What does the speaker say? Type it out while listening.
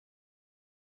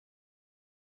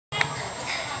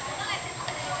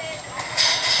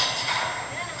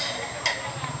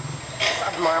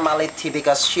abnormality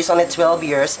because she's only 12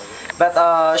 years,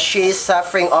 but she's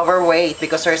suffering overweight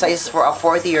because her size is for a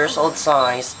 40 years old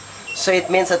size. So it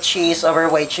means that she is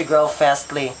overweight, she grows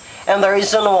fastly. And the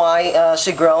reason why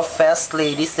she grows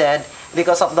fastly, they said,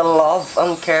 because of the love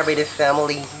and care by the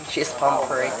family. She is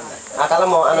pampered. Akala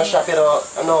mo, ano siya, pero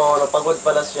pagod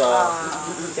pala siya.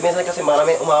 Minsan kasi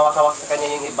maraming umawak-hawak sa kanya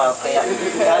yung iba. Kaya,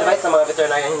 advice sa mga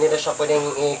veterinarian, hindi na siya pwedeng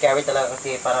i-carry talaga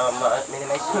kasi para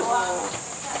ma-minimize yun.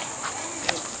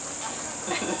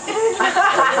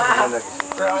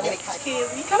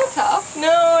 Kind of tough.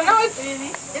 No,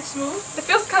 it's smooth. It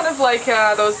feels kind of like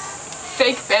those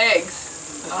fake bags,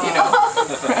 you know.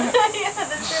 Yeah,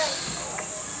 that's right.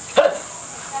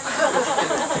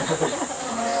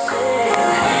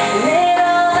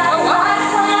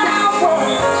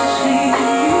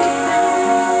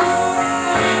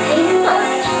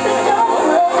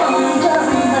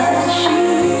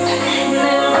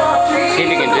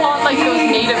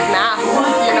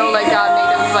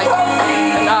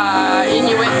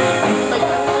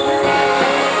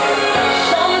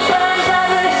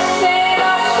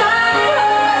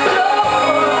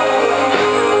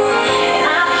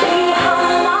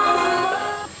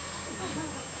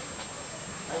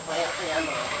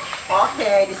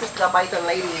 Okay, this is the python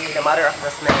lady, the mother of the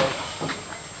snake.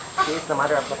 She is the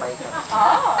mother of the python.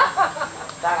 Oh.